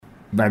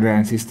brothers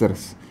and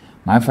sisters.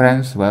 My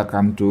friends,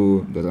 welcome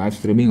to the live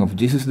streaming of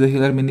Jesus the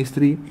Healer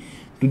Ministry.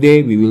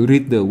 Today we will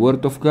read the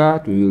Word of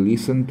God, we will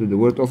listen to the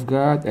Word of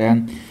God,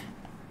 and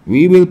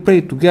we will pray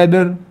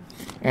together.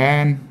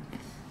 And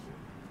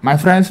my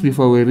friends,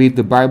 before we read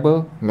the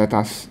Bible, let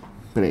us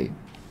pray.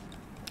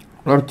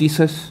 Lord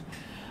Jesus,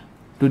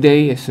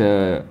 today is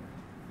a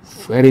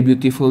very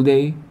beautiful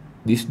day.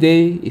 This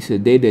day is a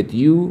day that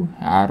you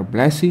are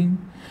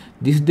blessing.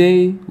 This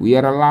day we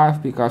are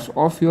alive because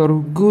of your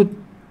good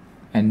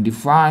and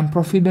divine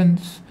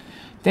providence.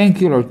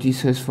 Thank you, Lord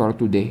Jesus, for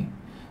today.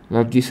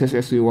 Lord Jesus,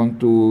 as we want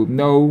to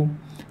know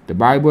the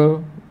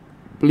Bible,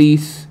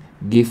 please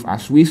give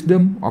us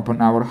wisdom,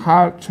 open our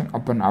hearts, and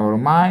open our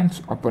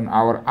minds, open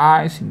our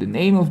eyes. In the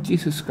name of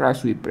Jesus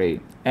Christ we pray.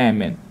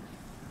 Amen.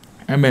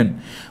 Amen.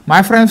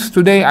 My friends,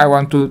 today I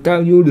want to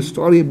tell you the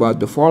story about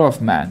the fall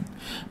of man.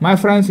 My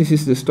friends, this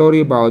is the story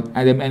about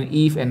Adam and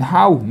Eve and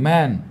how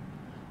man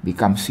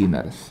becomes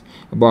sinners.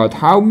 About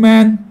how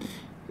man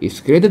is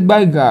created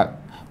by God,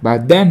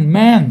 but then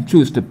man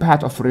choose the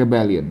path of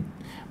rebellion.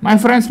 My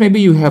friends, maybe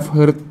you have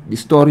heard the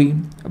story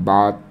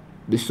about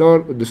the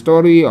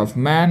story of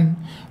man,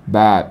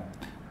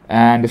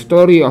 and the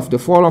story of the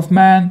fall of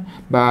man,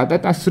 but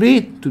let us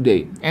read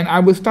today. And I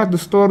will start the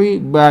story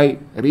by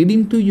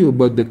reading to you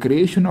about the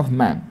creation of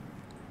man.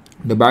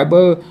 The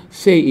Bible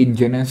say in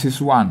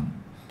Genesis 1,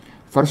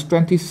 verse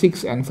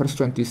 26 and verse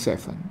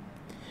 27.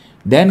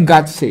 Then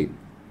God said,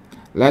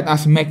 "Let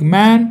us make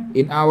man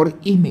in our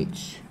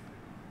image,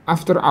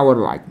 after our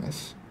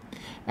likeness,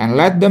 and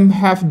let them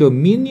have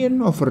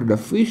dominion over the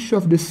fish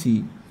of the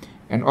sea,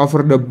 and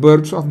over the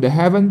birds of the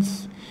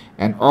heavens,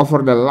 and over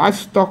the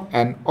livestock,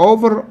 and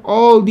over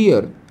all the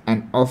earth,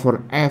 and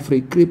over every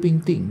creeping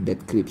thing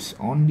that creeps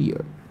on the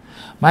earth."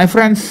 My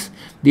friends,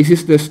 this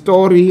is the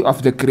story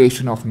of the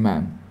creation of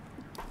man.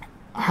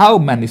 How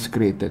man is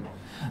created.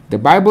 The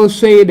Bible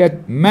says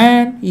that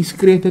man is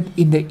created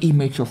in the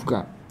image of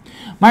God.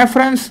 My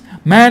friends,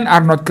 men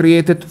are not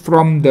created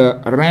from the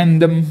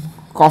random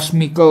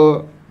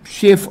cosmical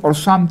shift or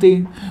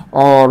something,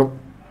 or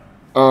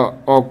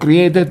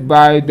created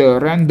by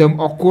the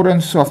random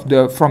occurrence of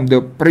from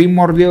the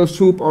primordial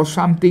soup or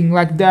something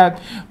like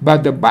that.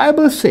 But the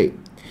Bible says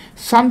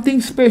something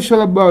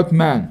special about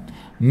man.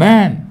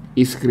 Man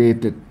is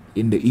created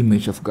in the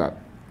image of God.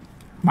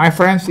 My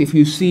friends, if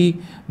you see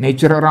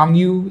nature around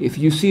you, if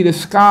you see the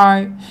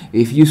sky,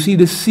 if you see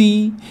the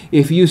sea,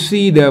 if you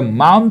see the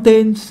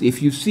mountains,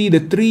 if you see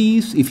the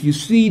trees, if you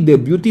see the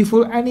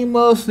beautiful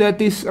animals that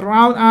is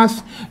around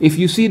us,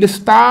 if you see the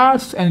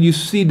stars and you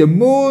see the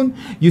moon,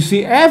 you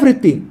see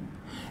everything.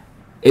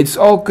 It's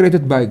all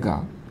created by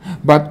God.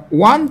 But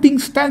one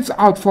thing stands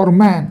out for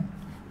man.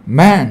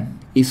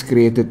 Man is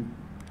created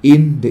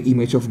in the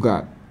image of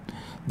God.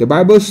 The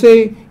Bible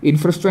say in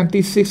verse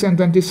 26 and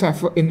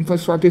 27, in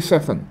verse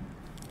 27,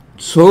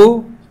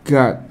 "So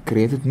God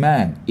created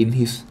man in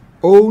his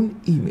own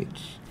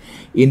image.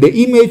 In the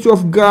image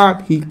of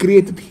God he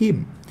created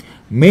him.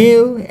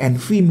 Male and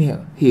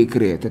female he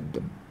created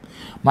them."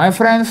 My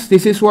friends,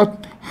 this is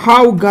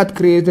how God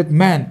created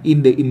man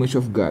in the image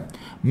of God.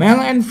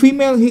 Male and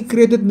female he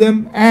created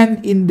them,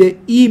 and in the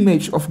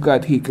image of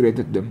God he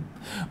created them.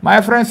 My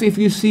friends, if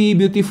you see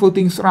beautiful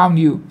things around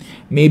you,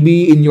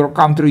 maybe in your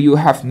country you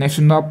have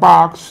national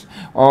parks,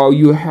 or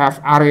you have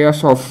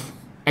areas of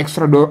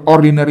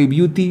extraordinary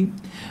beauty.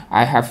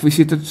 I have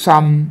visited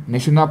some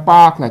national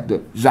park like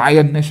the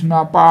Zion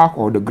National Park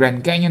or the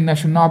Grand Canyon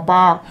National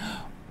Park,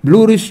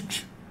 Blue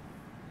Ridge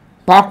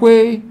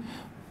Parkway,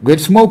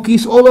 Great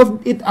Smokies. All of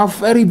it are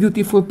very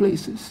beautiful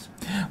places.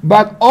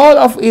 But all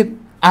of it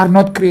are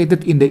not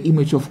created in the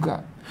image of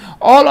God.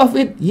 All of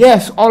it,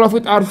 yes, all of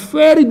it are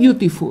very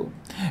beautiful.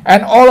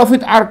 And all of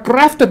it are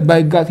crafted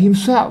by God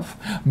himself.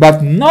 But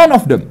none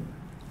of them,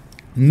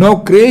 no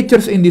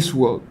creatures in this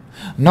world,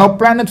 no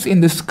planets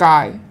in the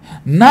sky,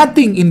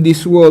 nothing in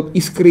this world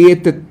is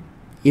created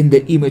in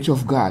the image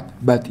of God,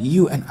 but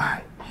you and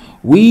I.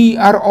 We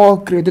are all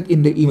created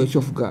in the image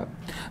of God.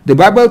 The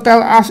Bible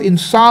tells us in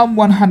Psalm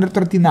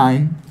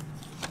 139,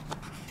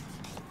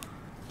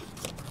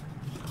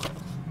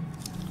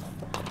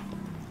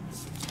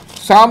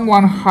 Psalm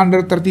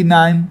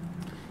 139,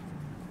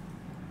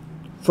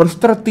 verse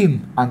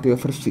 13 until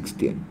verse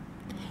 16.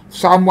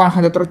 Psalm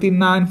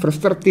 139, verse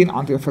 13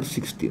 until verse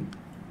 16.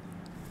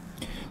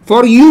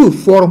 "For you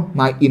form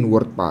my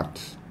inward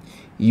parts.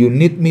 You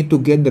knit me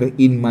together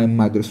in my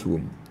mother's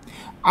womb.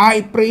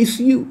 I praise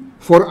you,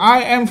 for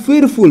I am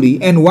fearfully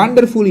and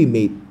wonderfully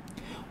made.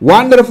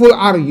 Wonderful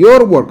are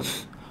your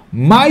works.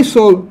 My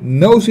soul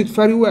knows it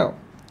very well.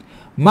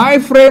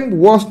 My frame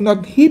was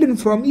not hidden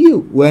from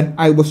you when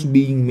I was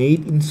being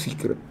made in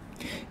secret,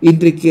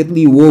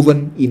 intricately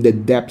woven in the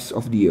depths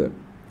of the earth.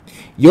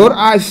 Your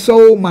eyes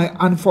saw my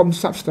unformed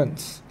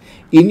substance.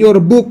 In your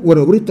book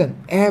were written,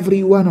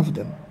 every one of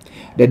them,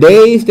 the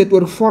days that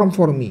were formed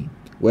for me,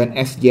 when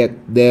as yet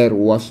there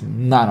was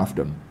none of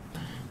them."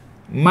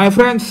 My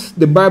friends,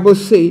 the Bible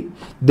say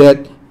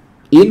that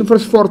in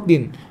verse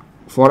 14,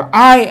 "For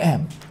I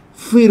am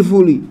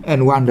fearfully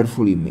and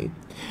wonderfully made."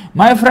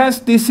 My friends,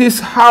 this is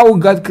how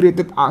God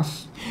created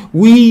us.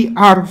 We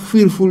are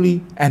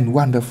fearfully and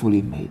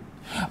wonderfully made.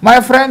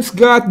 My friends,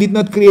 God did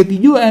not create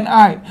you and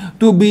I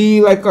to be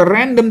like a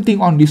random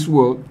thing on this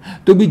world,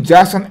 to be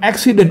just an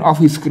accident of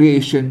His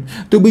creation,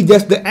 to be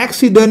just the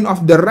accident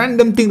of the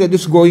random thing that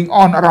is going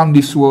on around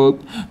this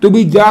world, to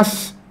be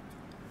just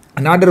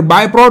another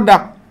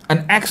byproduct,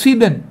 an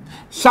accident,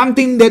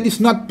 something that is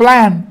not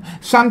planned,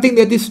 something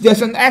that is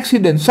just an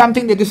accident,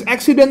 something that is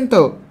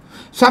accidental,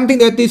 something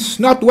that is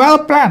not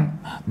well planned.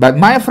 But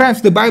my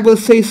friends, the Bible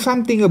says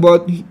something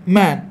about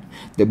man.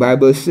 The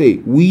Bible says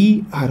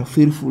we are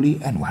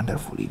fearfully and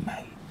wonderfully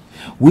made.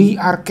 We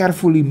are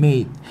carefully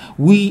made.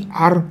 We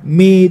are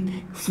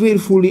made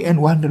fearfully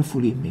and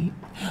wonderfully made.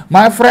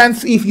 My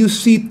friends, if you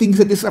see things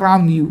that is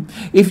around you,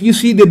 if you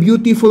see the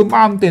beautiful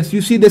mountains,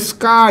 you see the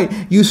sky,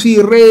 you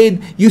see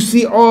rain, you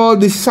see all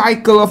the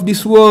cycle of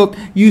this world,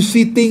 you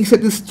see things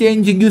that is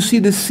changing, you see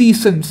the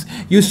seasons,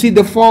 you see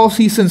the fall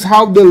seasons,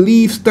 how the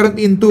leaves turn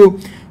into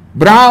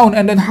brown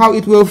and then how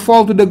it will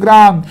fall to the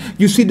ground.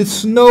 You see the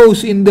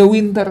snows in the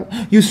winter.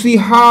 You see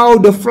how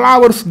the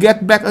flowers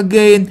get back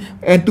again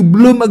and to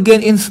bloom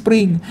again in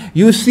spring.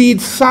 You see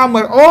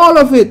summer, all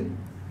of it.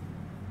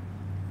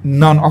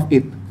 None of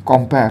it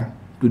compare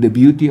to the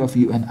beauty of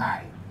you and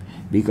I.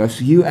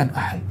 Because you and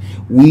I,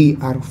 we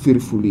are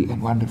fearfully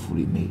and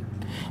wonderfully made.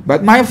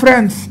 But my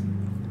friends,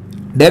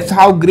 that's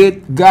how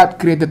great God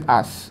created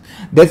us.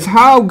 That's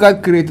how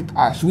God created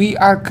us. We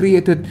are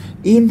created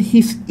in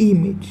His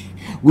image.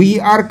 We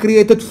are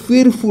created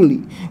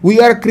fearfully. We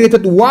are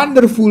created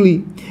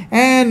wonderfully.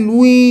 And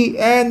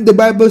the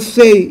Bible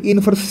say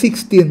in verse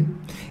 16,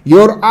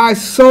 your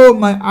eyes saw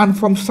my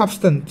unformed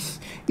substance.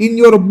 In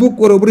your book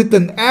were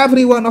written,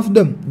 every one of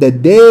them, the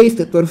days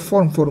that were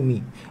formed for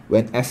me,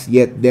 when as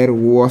yet there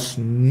was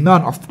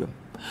none of them.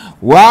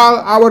 While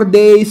our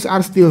days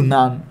are still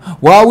none,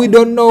 while we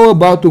don't know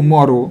about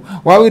tomorrow,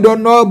 while we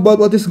don't know about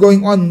what is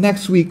going on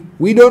next week,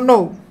 we don't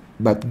know.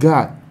 But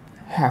God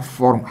have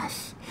formed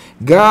us.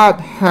 God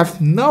have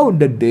known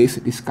the days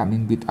that is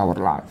coming with our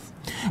life.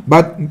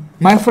 But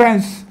my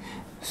friends,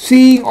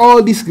 seeing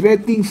all these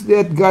great things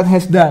that God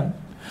has done,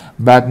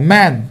 but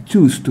man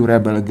choose to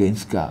rebel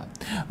against God.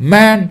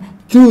 Man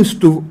choose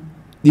to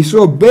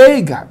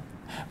disobey God.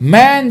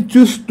 Man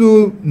choose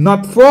to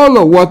not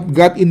follow what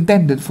God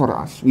intended for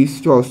us. We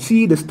shall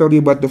see the story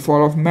about the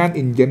fall of man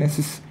in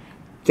Genesis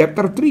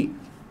chapter 3.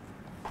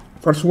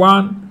 Verse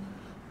 1,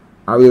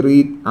 I will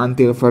read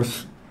until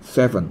verse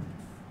 7.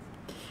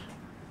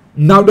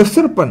 Now the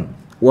serpent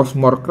was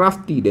more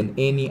crafty than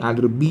any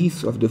other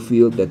beast of the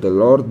field that the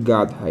Lord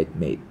God had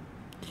made.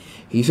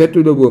 He said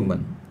to the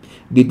woman,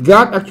 did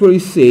God actually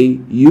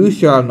say, you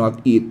shall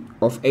not eat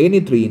of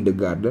any tree in the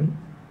garden?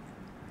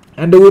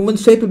 And the woman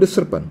said to the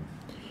serpent,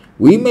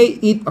 we may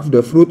eat of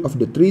the fruit of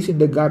the trees in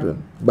the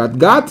garden. But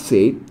God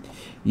said,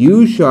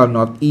 you shall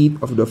not eat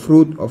of the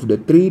fruit of the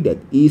tree that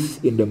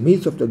is in the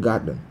midst of the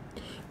garden,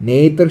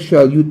 neither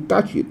shall you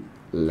touch it,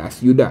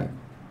 lest you die.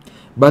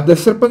 But the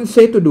serpent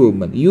said to the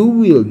woman, you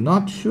will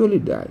not surely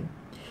die.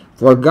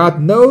 For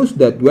God knows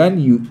that when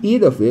you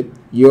eat of it,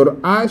 your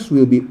eyes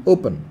will be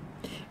opened,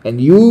 and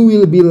you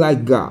will be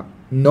like God,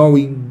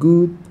 knowing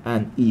good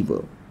and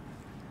evil.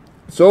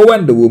 So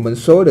when the woman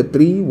saw the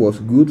tree was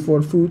good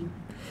for food,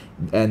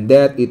 and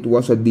that it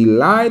was a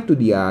delight to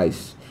the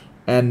eyes,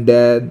 and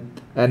that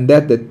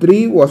the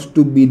tree was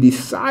to be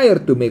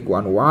desired to make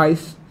one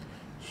wise,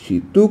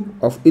 she took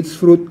of its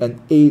fruit and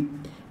ate,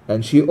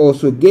 and she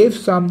also gave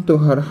some to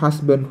her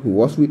husband who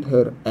was with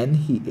her, and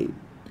he ate.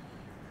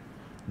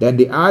 Then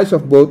the eyes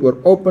of both were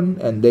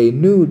opened, and they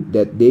knew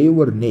that they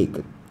were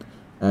naked,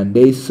 and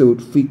they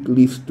sewed fig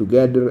leaves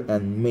together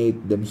and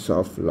made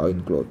themselves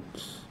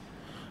loincloths.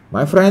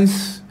 My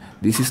friends,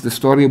 this is the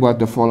story about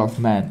the fall of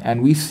man,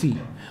 and we see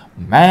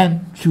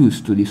man choose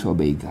to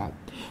disobey God.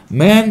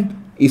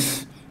 Man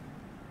is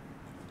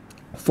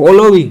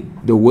following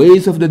the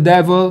ways of the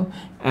devil,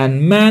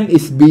 and man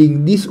is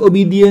being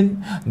disobedient.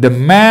 The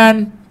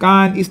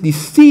mankind is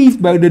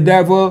deceived by the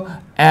devil,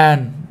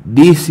 and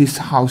this is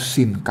how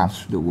sin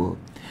comes to the world.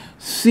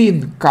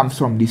 Sin comes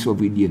from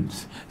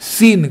disobedience.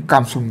 Sin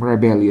comes from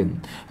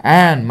rebellion.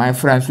 And my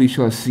friends, we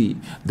shall see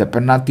the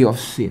penalty of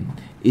sin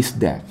is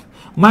death.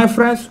 My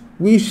friends,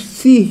 we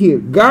see here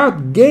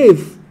God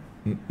gave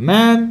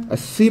man a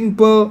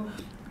simple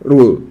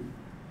rule.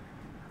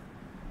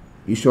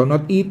 You shall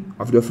not eat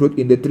of the fruit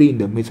in the tree in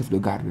the midst of the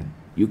garden.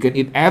 You can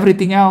eat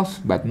everything else,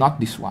 but not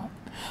this one.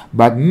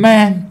 But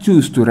man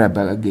choose to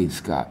rebel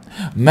against God.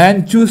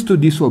 Man choose to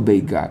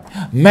disobey God.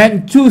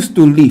 Man choose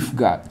to leave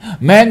God.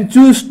 Man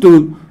choose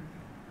to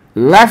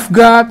left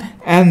God,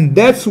 and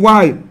that's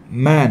why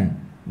man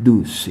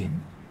do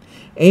sin.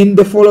 In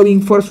the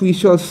following verse, we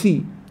shall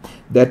see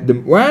that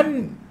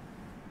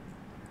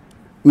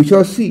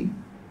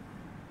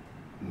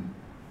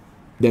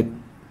that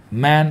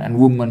man and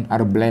woman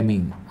are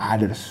blaming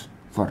others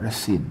for the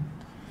sin.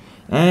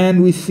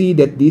 And we see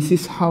that this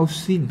is how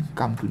sin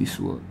comes to this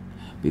world.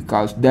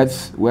 Because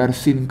that's where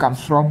sin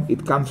comes from.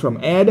 It comes from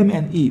Adam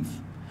and Eve.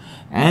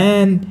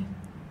 And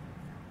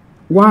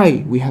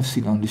Why we have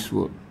sin on this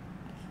world?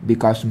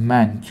 Because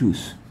man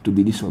choose to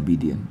be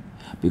disobedient.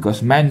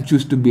 Because man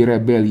choose to be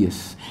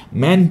rebellious.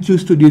 Man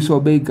choose to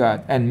disobey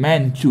God. And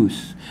man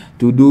choose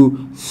to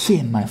do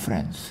sin, my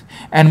friends.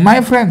 And my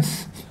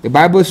friends, the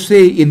Bible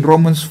say in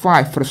Romans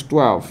 5 verse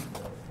 12.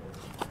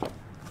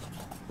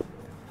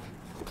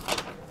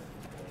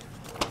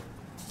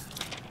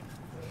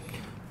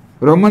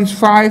 Romans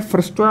 5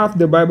 verse 12,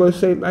 the Bible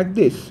says like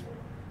this.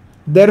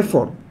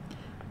 Therefore,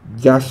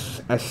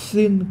 just as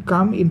sin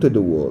come into the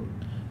world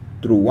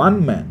through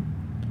one man,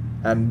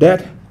 and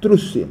death through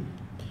sin,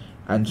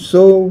 and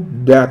so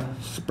death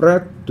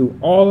spread to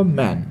all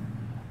men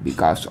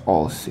because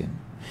all sin.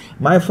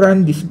 My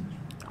friend,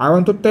 I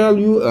want to tell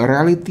you a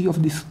reality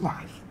of this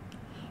life,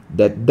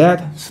 that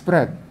death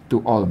spread to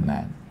all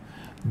men.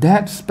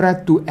 Death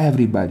spread to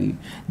everybody.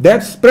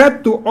 Death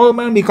spread to all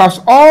men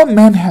because all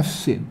men have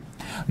sinned.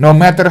 No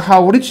matter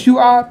how rich you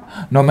are,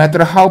 no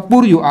matter how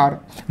poor you are,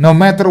 no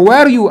matter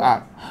where you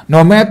are,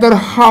 no matter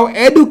how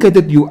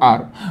educated you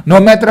are, no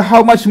matter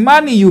how much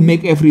money you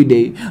make every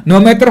day,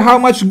 no matter how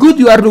much good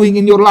you are doing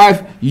in your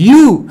life,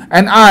 you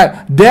and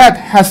I, death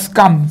has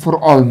come for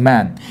all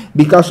men.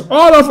 Because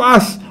all of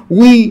us,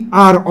 we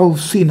are all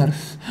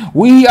sinners.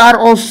 We are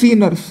all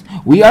sinners.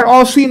 We are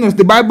all sinners.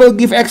 The Bible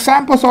gives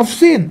examples of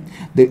sin.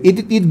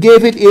 It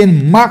gave it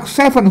in Mark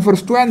 7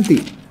 verse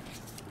 20.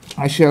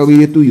 I shall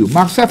read it to you.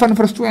 Mark 7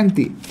 verse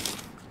 20.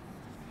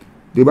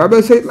 The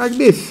Bible says like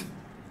this.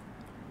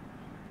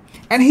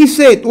 And he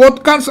said,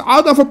 what comes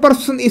out of a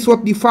person is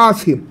what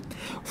defiles him.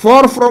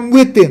 For from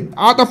within,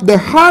 out of the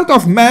heart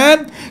of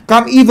man,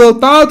 come evil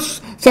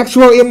thoughts,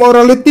 sexual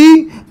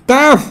immorality,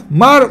 theft,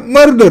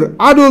 murder,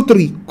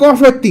 adultery,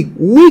 coveting,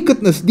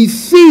 wickedness,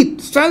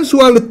 deceit,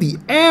 sensuality,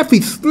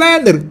 envy,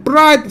 slander,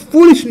 pride,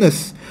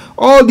 foolishness.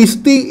 All these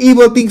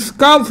evil things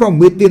come from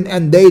within,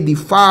 and they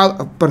defile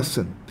a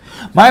person.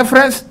 My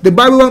friends, the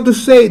Bible wants to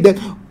say that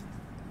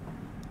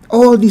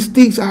all these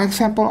things are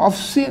example of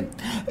sin.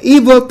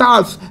 Evil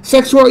thoughts,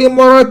 sexual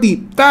immorality,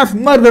 theft,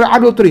 murder,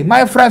 adultery.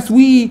 My friends,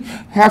 we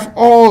have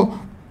all,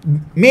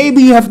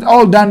 maybe you have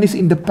all done this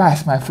in the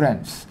past, my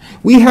friends.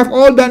 We have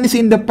all done this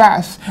in the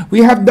past.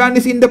 We have done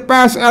this in the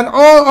past, and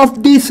all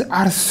of these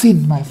are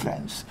sin, my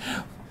friends.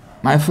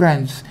 My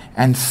friends,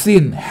 and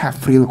sin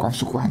have real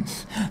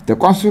consequence. The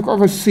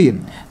consequence of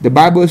sin, the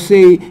Bible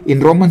say in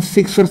Romans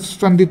 6 verse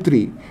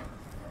 23.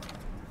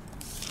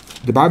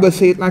 The Bible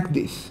say it like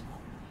this.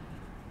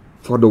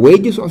 For the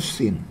wages of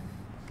sin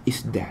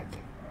is death.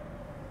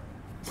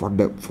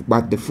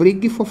 But the free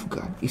gift of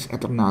God is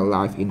eternal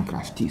life in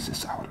Christ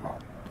Jesus our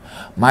Lord.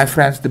 My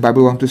friends, the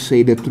Bible wants to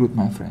say the truth,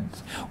 my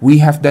friends. We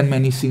have done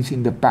many sins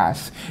in the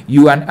past.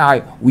 You and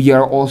I, we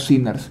are all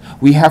sinners.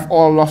 We have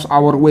all lost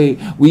our way.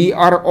 We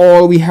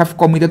have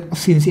committed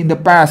sins in the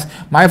past.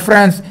 My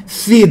friends,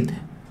 sin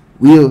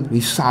will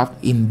result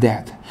in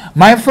death.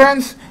 My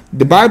friends,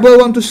 the Bible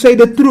wants to say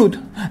the truth.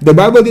 The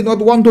Bible did not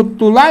want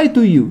to lie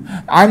to you.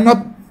 I'm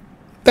not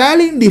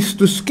telling this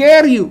to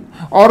scare you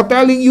or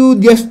telling you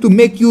just to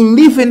make you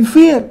live in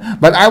fear.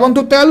 But I want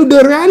to tell you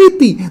the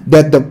reality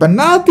that the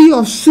penalty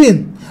of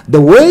sin,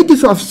 the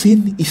wages of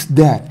sin is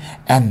death.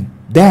 And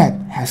death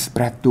has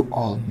spread to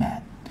all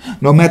men.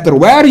 No matter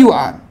where you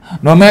are,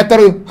 no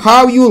matter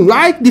how you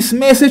like this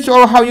message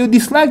or how you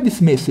dislike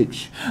this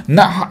message,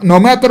 no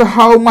matter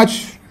how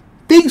much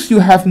things you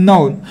have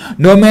known,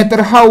 no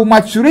matter how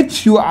much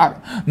rich you are,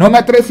 no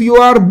matter if you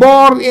are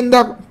born in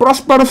the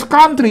prosperous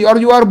country or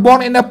you are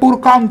born in a poor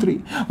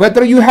country,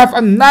 whether you have a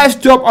nice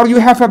job or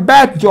you have a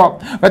bad job,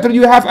 whether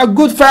you have a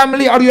good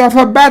family or you have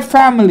a bad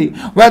family,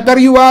 whether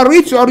you are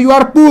rich or you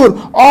are poor,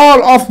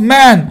 all of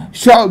man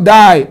shall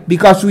die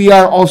because we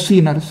are all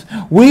sinners.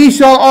 We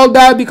shall all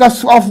die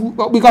because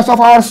of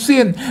our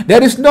sin.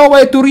 There is no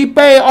way to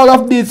repay all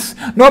of this.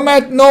 No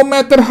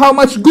matter how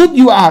much good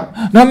you are,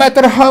 no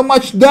matter how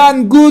much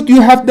good you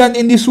have done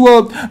in this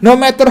world, no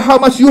matter how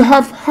much you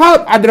have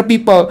helped other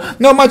people,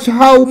 no matter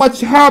how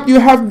much help you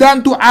have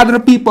done to other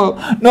people,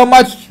 no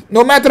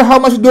matter how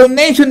much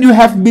donation you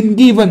have been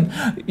given,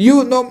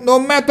 no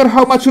matter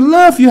how much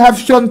love you have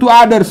shown to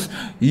others,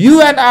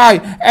 you and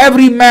I,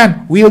 every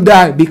man will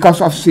die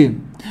because of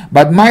sin.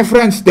 But my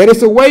friends, there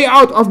is a way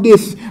out of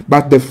this.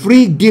 But the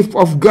free gift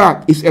of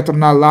God is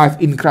eternal life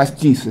in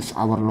Christ Jesus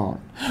our Lord.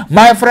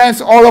 My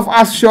friends, all of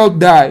us shall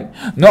die.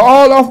 No,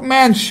 all of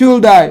men shall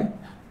die.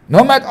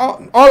 No matter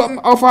all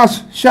of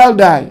us shall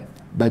die.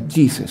 But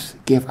Jesus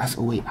gave us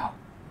a way out.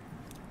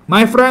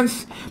 My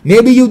friends,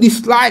 maybe you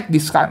dislike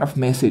this kind of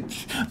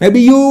message.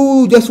 Maybe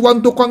you just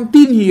want to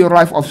continue your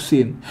life of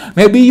sin.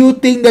 Maybe you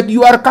think that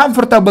you are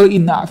comfortable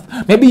enough.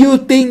 Maybe you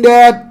think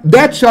that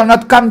death shall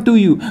not come to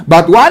you.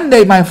 But one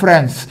day, my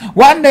friends,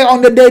 one day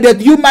on the day that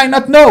you might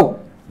not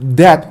know,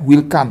 death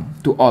will come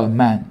to all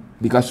men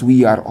because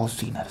we are all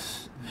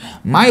sinners.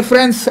 My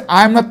friends,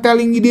 I'm not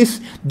telling you this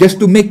just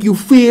to make you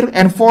fear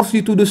and force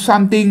you to do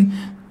something,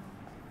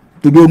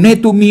 to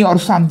donate to me or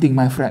something,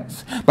 my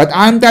friends. But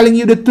I'm telling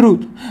you the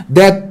truth,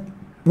 that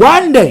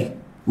one day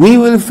we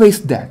will face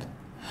death.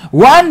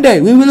 One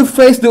day we will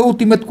face the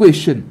ultimate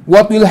question,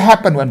 what will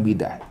happen when we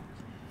die?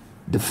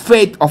 the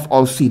fate of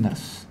all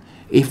sinners,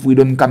 if we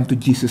don't come to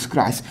Jesus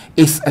Christ,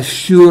 is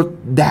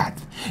assured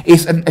death,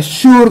 is an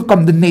assured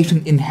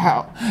condemnation in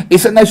hell,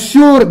 is an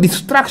assured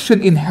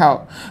destruction in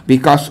hell,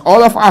 because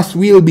all of us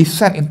will be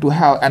sent into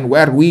hell, and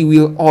where we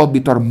will all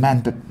be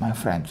tormented, my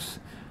friends.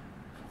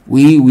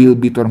 We will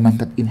be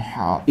tormented in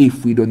hell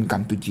if we don't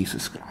come to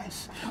Jesus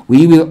Christ.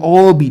 We will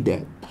all be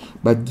dead.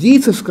 But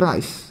Jesus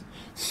Christ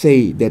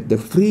say that the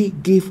free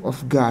gift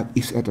of God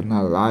is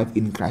eternal life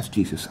in Christ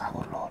Jesus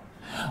our Lord.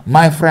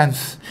 My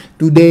friends,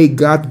 today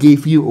God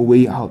gave you a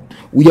way out.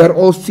 We are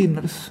all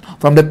sinners.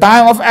 From the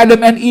time of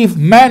Adam and Eve,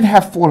 men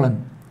have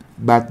fallen.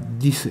 But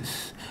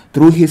Jesus,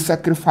 through his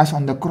sacrifice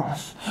on the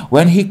cross,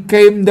 when he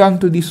came down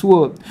to this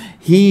world,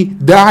 he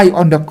died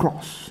on the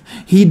cross.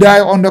 He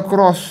died on the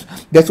cross.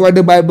 That's why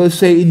the Bible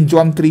says in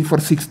John 3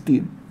 verse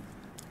 16,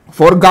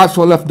 for God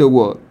so loved the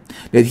world,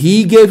 that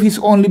he gave his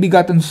only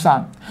begotten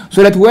Son,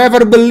 so that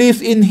whoever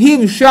believes in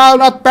him shall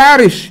not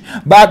perish,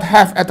 but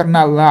have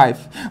eternal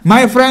life.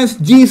 My friends,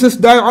 Jesus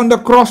died on the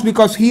cross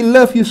because he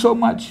loved you so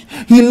much.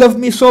 He loved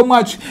me so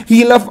much.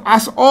 He loved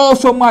us all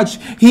so much.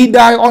 He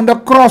died on the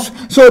cross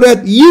so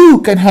that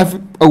you can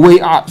have a way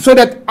out, so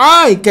that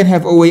I can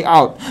have a way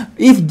out.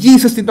 If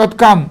Jesus did not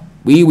come,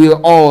 we will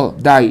all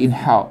die in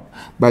hell.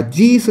 But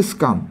Jesus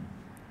come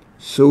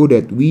so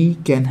that we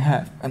can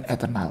have an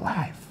eternal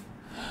life.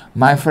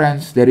 My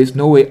friends, there is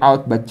no way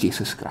out but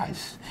Jesus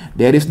Christ.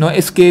 There is no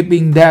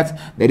escaping death.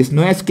 There is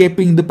no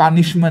escaping the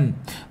punishment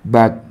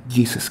but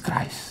Jesus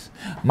Christ.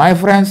 My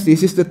friends,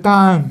 this is the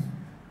time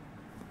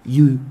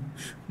you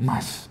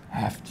must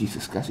have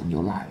Jesus Christ in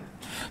your life.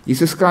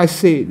 Jesus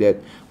Christ said that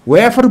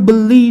whoever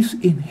believes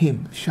in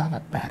him shall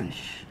not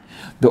perish.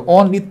 The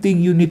only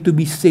thing you need to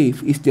be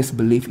saved is just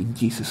believe in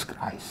Jesus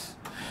Christ.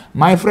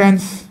 My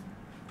friends,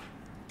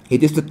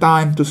 it is the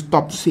time to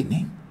stop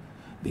sinning,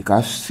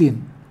 because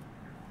sin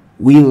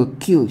will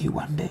kill you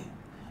one day.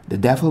 The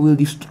devil will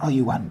destroy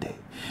you one day.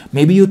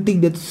 Maybe you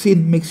think that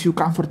sin makes you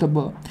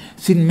comfortable.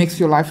 Sin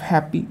makes your life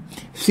happy.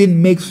 Sin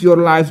makes your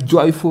life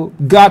joyful.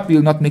 God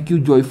will not make you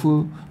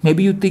joyful.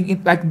 Maybe you think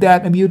it like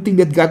that. Maybe you think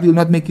that God will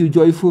not make you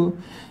joyful.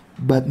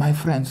 But my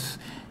friends,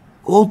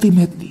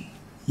 ultimately,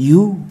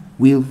 you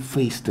will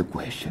face the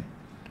question,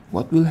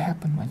 what will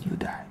happen when you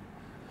die?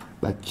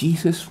 But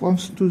Jesus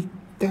wants to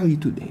tell you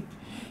today,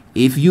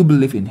 if you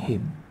believe in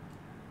him,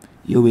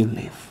 you will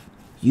live.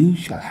 You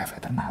shall have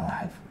eternal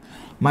life.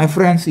 My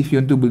friends, if you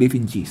want to believe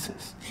in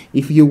Jesus,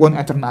 if you want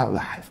eternal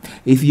life,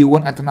 if you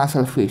want eternal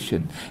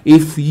salvation,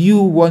 if you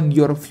want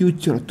your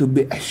future to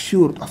be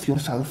assured of your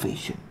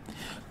salvation,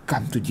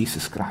 come to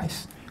Jesus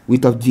Christ.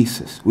 Without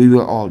Jesus, we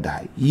will all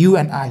die. You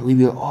and I, we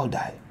will all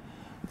die.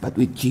 But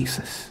with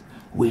Jesus,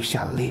 we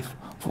shall live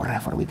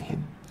forever with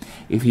him.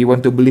 If you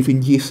want to believe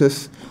in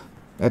Jesus,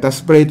 let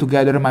us pray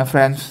together, my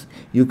friends.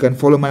 You can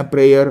follow my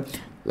prayer.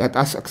 Let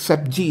us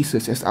accept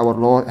Jesus as our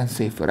Lord and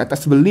Savior. Let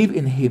us believe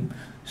in him,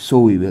 so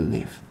we will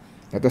live.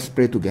 Let us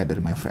pray together,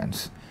 my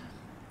friends.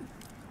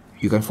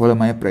 You can follow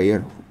my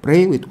prayer.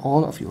 Pray with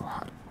all of your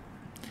heart.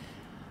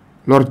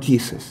 Lord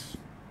Jesus,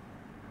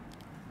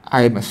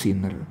 I am a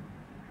sinner,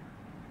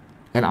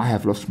 and I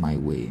have lost my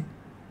way.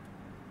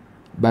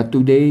 But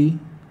today,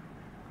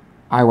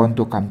 I want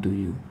to come to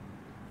you.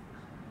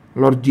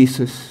 Lord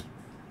Jesus,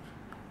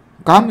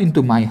 come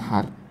into my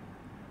heart.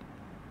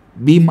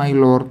 Be my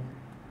Lord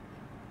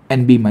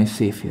and be my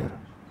Savior.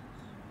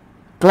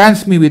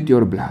 Cleanse me with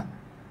your blood.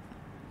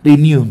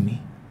 Renew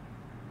me.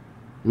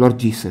 Lord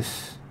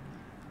Jesus,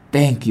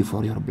 thank you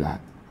for your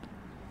blood.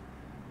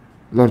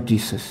 Lord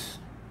Jesus,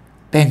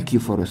 thank you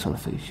for your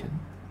salvation.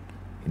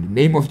 In the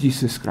name of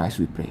Jesus Christ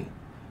we pray.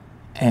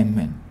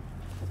 Amen.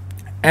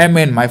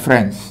 Amen, my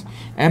friends.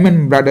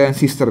 Amen, brothers and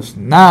sisters.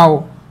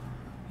 Now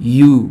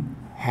you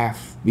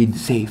have been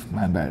saved,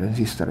 my brothers and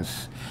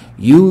sisters.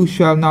 You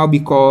shall now be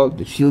called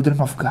the children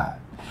of God.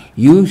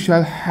 You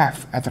shall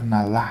have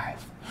eternal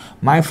life.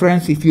 My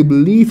friends, if you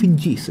believe in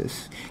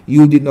Jesus,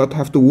 you did not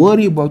have to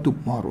worry about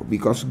tomorrow,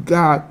 because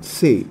God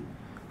said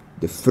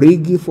the free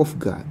gift of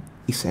God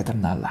is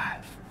eternal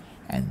life,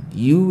 and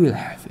you will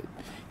have it.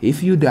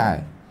 If you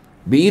die,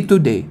 be it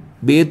today,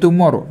 be it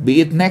tomorrow,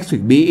 be it next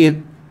week, be it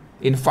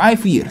in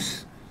 5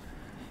 years,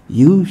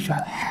 you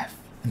shall have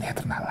an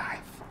eternal life.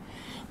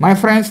 My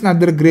friends,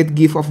 another great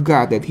gift of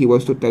God that he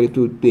wants to tell you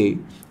today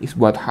is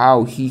about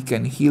how he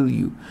can heal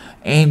you,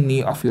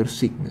 any of your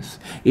sickness.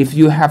 If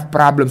you have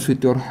problems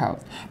with your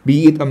health,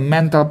 be it a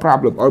mental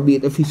problem or be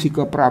it a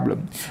physical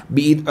problem,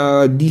 be it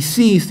a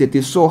disease that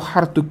is so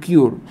hard to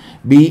cure,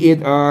 be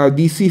it a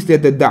disease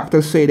that the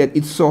doctors say that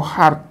it's so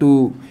hard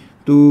to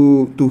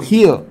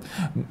heal.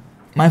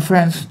 My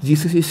friends,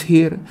 Jesus is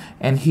here,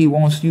 and he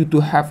wants you to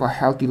have a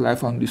healthy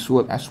life on this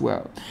world as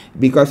well.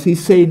 Because he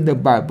said in the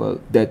Bible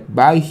that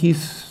by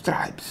his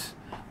stripes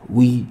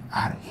we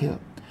are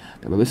healed.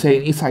 The Bible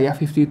says in Isaiah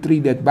 53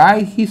 that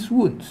by his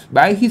wounds,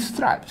 by his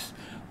stripes,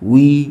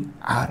 we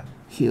are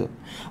healed.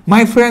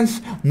 My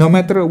friends, no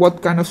matter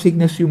what kind of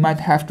sickness you might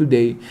have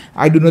today,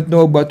 I do not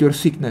know about your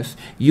sickness.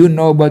 You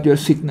know about your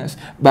sickness,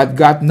 but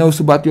God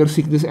knows about your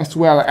sickness as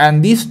well.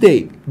 And this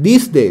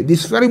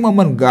very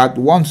moment, God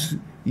wants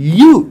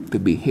you to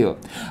be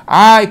healed.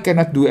 I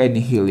cannot do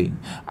any healing.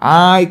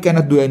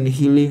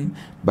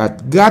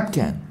 But God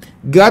can.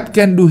 God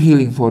can do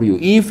healing for you.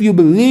 If you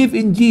believe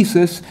in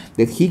Jesus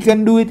that He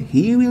can do it,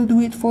 He will do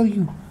it for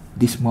you.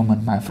 This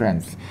moment, my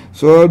friends.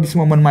 So this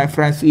moment, my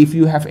friends, if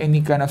you have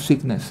any kind of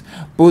sickness,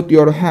 put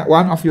your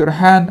one of your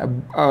hand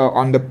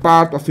on the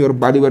part of your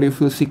body where you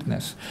feel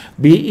sickness.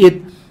 Be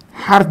it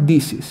heart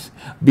disease,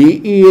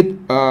 be it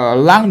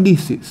lung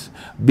disease,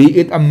 be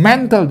it a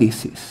mental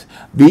disease,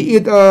 be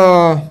it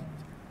a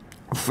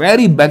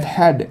very bad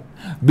headache,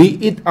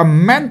 be it a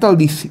mental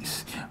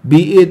disease,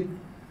 be it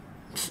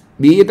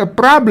a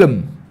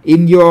problem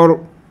in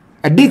your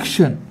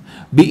addiction,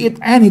 be it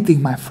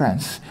anything, my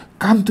friends.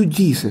 Come to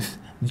Jesus.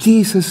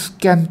 Jesus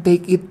can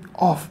take it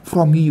off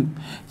from you.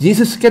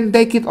 Jesus can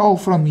take it all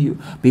from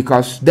you,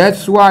 because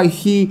that's why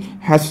He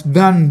has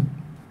done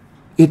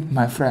it,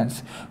 my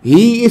friends.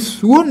 He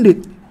is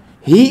wounded.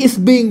 He is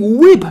being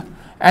whipped,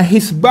 and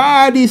His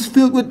body is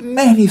filled with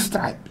many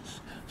stripes,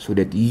 so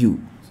that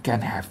you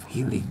can have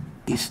healing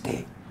this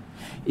day.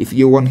 If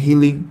you want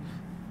healing,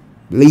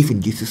 believe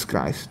in Jesus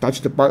Christ.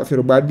 Touch the part of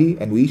your body,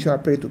 and we shall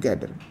pray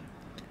together.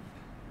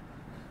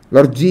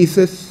 Lord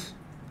Jesus,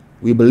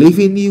 we believe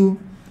in you,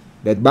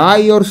 that by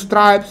your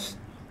stripes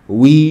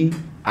we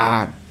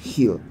are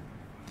healed.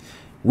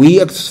 We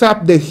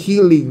accept the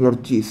healing,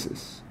 Lord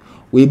Jesus.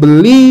 We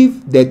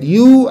believe that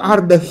you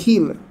are the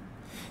healer,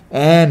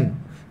 and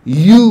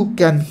you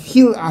can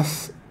heal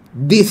us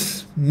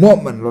this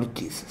moment, Lord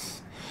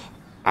Jesus.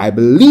 I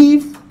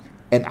believe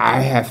and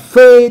I have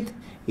faith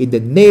in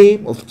the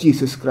name of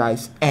Jesus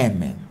Christ.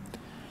 Amen.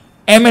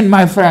 Amen,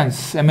 my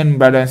friends. Amen,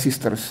 brothers and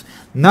sisters.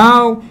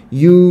 Now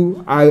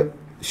I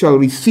shall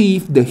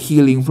receive the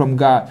healing from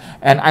God.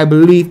 And I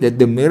believe that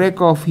the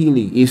miracle of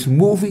healing is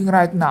moving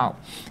right now.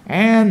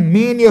 And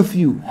many of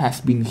you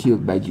has been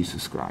healed by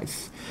Jesus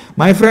Christ.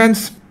 My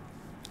friends,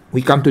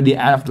 we come to the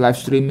end of the live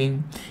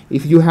streaming.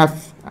 If you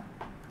have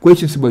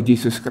questions about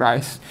Jesus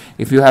Christ,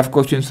 if you have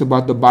questions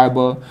about the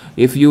Bible,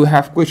 if you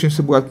have questions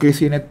about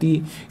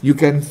Christianity, you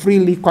can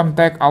freely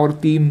contact our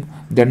team.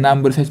 Their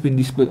numbers has been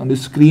displayed on the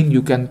screen.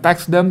 You can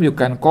text them, you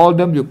can call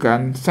them, you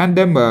can send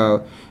them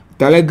a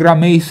Telegram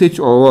message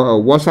or a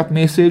WhatsApp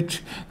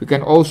message. You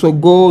can also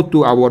go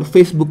to our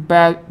Facebook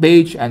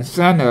page and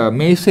send a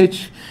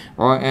message.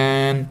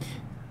 And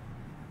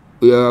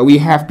we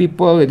have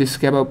people that is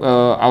capable.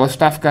 Our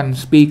staff can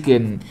speak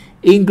in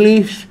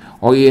English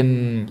or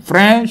in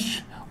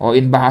French or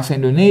in Bahasa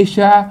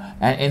Indonesia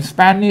and in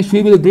Spanish.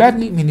 We will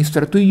gladly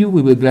minister to you.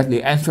 We will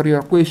gladly answer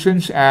your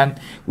questions, and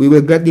we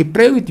will gladly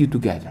pray with you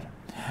together.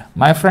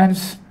 My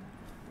friends,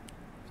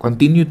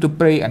 continue to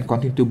pray and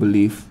continue to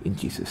believe in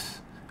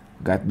Jesus.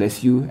 God bless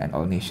you and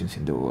all nations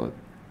in the world.